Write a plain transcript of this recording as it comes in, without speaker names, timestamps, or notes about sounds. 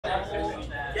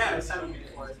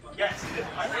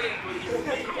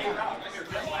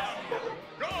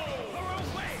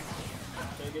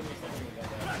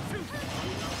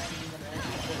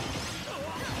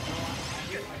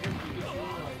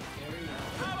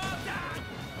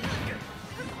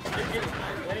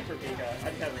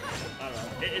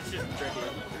It's just tricky.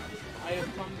 I have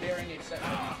come bearing a set.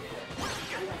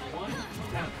 One,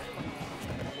 count.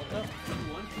 What's up?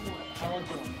 2-1, 2-1. I want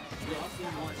 2-1. You lost 1.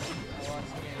 I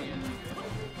lost Canadian.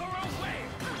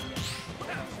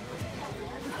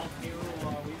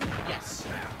 Yes.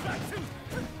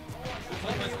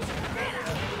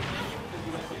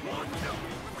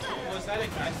 Was that a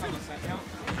guy on the set count?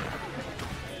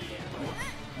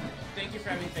 Thank you for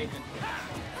having faith in me.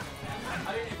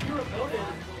 I mean, if you were voted,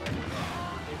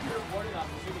 I'm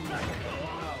assuming you were.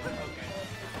 Oh, okay.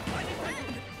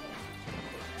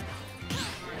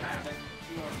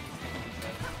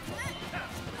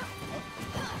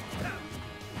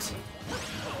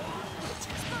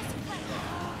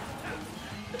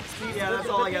 Yeah, that's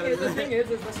all I got to do. The thing is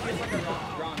this feels like a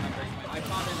draw numbers win. I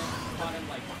fought in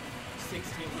like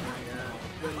 16.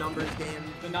 The numbers game.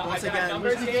 Once again,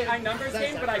 I numbers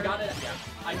game, but I got it. Yeah,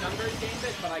 I numbers gamed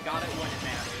it, but I got it when it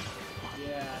mattered.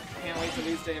 Yeah, can't wait to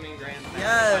lose to him in Grand.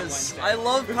 Yes, I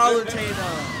love Palutena.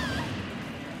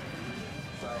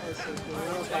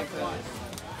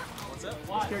 What's up?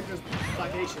 This character's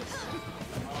vivacious.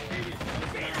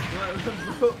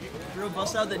 Bro,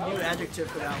 bust out the new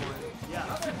adjective for that one. Yeah.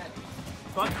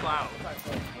 Fuck Cloud.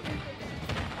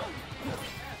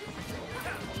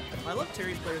 I love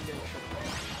Terry players getting shot.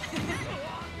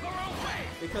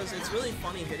 Because it's really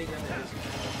funny hitting them in this.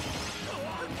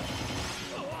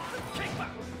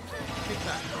 Kick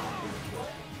back.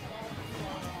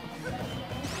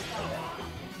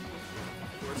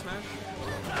 Forward smash.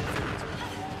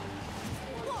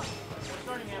 We're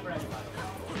starting Amber everybody.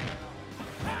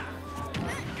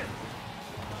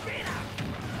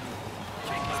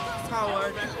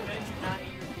 Howard.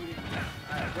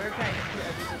 Where can I get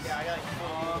everything? Yeah, I got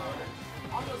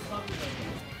I'll just love you.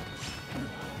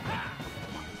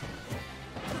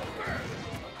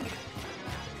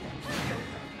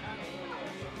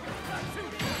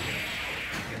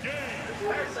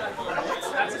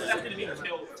 That's gonna be a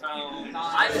kill.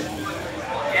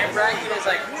 And bracket is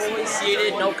like fully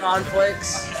seated, no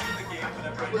conflicts.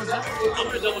 I'm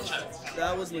gonna double check.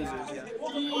 That was losers, yeah.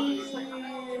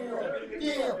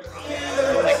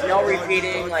 Like no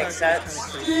repeating like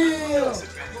sets. Damn!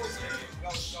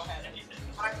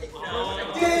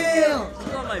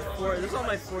 This is on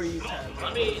my 4U tab.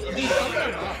 I mean,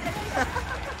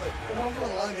 I'm home for a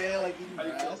long day, like eating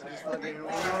grass, and just fucking. You know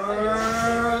what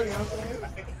I'm saying?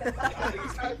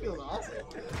 This guy feels awesome.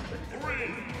 3,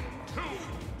 2,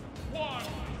 1.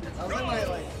 That was like my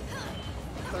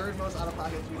third most out of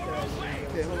pocket tweet that I did.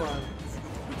 Okay, hold on.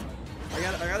 I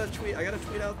gotta tweet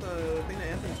out the thing that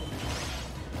Anthony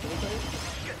told me.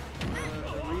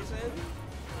 The reason.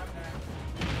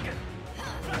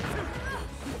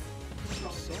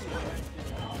 So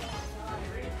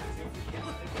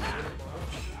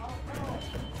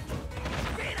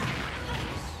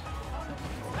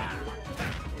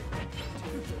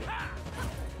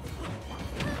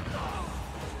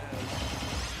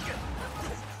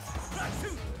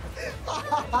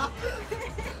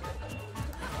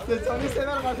Did Tony say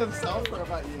that about himself or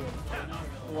about you?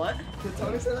 What? Did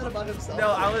Tony say that about himself?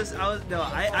 No, I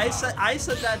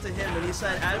said that to him, and he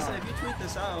said, Addison, if you tweet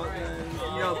this out, then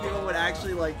people would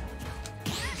actually like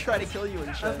try to kill you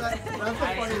and shit. That's the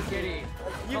funniest thing.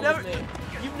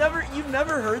 You've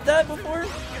never heard that before?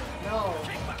 No.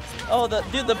 Oh,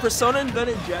 dude, the Persona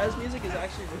invented jazz music is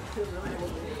actually really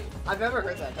old. I've never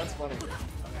heard that. That's funny.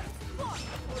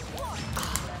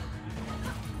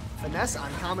 Finesse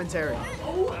on commentary.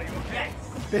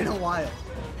 Been a while.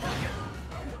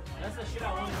 that's the shit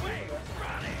I want to do.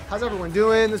 How's everyone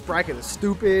doing? This bracket is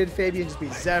stupid. Fabian just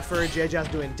beat Zephyr. JJ's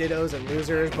doing dittos and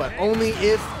losers, but only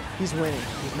if he's winning.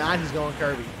 If he's not, he's going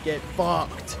Kirby. Get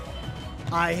fucked.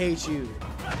 I hate you.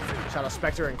 Shout out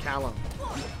Spectre and Callum.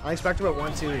 I think Spectre at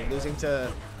 1-2, losing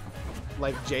to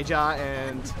like JJ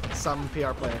and some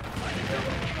PR player.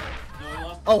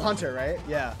 Oh, Hunter, right?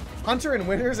 Yeah. Hunter and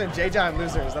winners and JJ and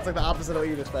losers. That's like the opposite of what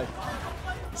you'd expect.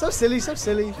 So silly, so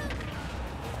silly.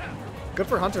 Good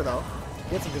for Hunter, though.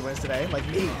 He had some good wins today, like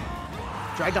me.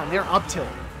 Dragged on there, up tilt.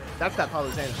 That's that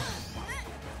Palutena.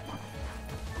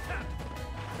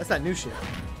 That's that new shit.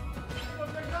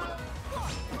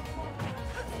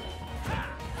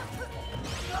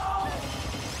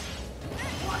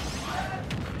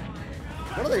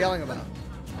 What are they yelling about?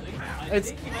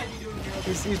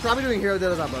 He's probably doing hero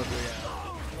dittos on both of you, yeah.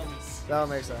 That'll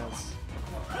make sense.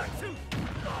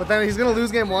 But then he's gonna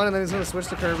lose game 1 and then he's gonna switch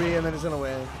to Kirby and then he's gonna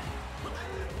win.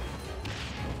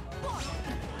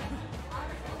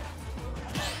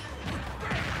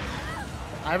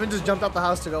 I haven't just jumped out the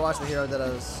house to go watch the hero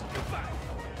dittos.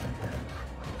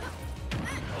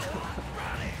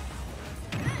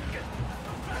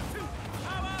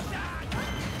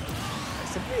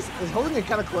 He's holding it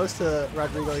kind of close to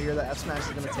Rodrigo here. The F smash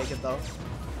is going to take it though.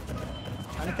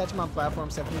 Trying to catch him on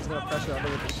platform. Symphony's going to pressure under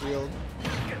with the shield.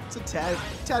 It's a tad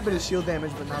bit of shield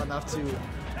damage, but not enough to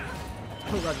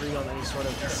put Rodrigo in any sort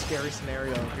of scary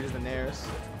scenario. Here's the nairs.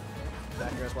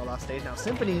 Back here as well off stage. Now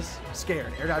Symphony's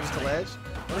scared. Air dodges to ledge.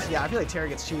 Yeah, I feel like Terry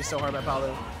gets cheesed so hard by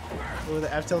Palu. With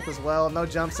the F tilt as well. No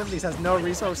jump. Symphony's has no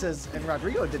resources, and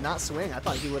Rodrigo did not swing. I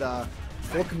thought he would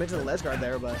full commit to the ledge guard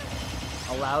there, but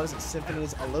allows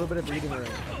Symphony's a little bit of breathing room.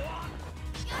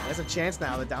 There's a chance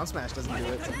now. The down smash doesn't do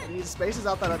it. So he spaces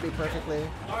out that up B perfectly.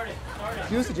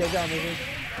 Use the J-Jab movement.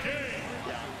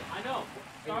 Yeah. I know.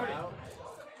 Start it.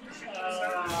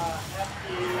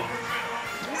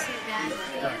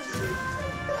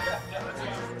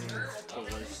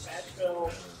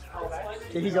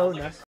 Did he go next?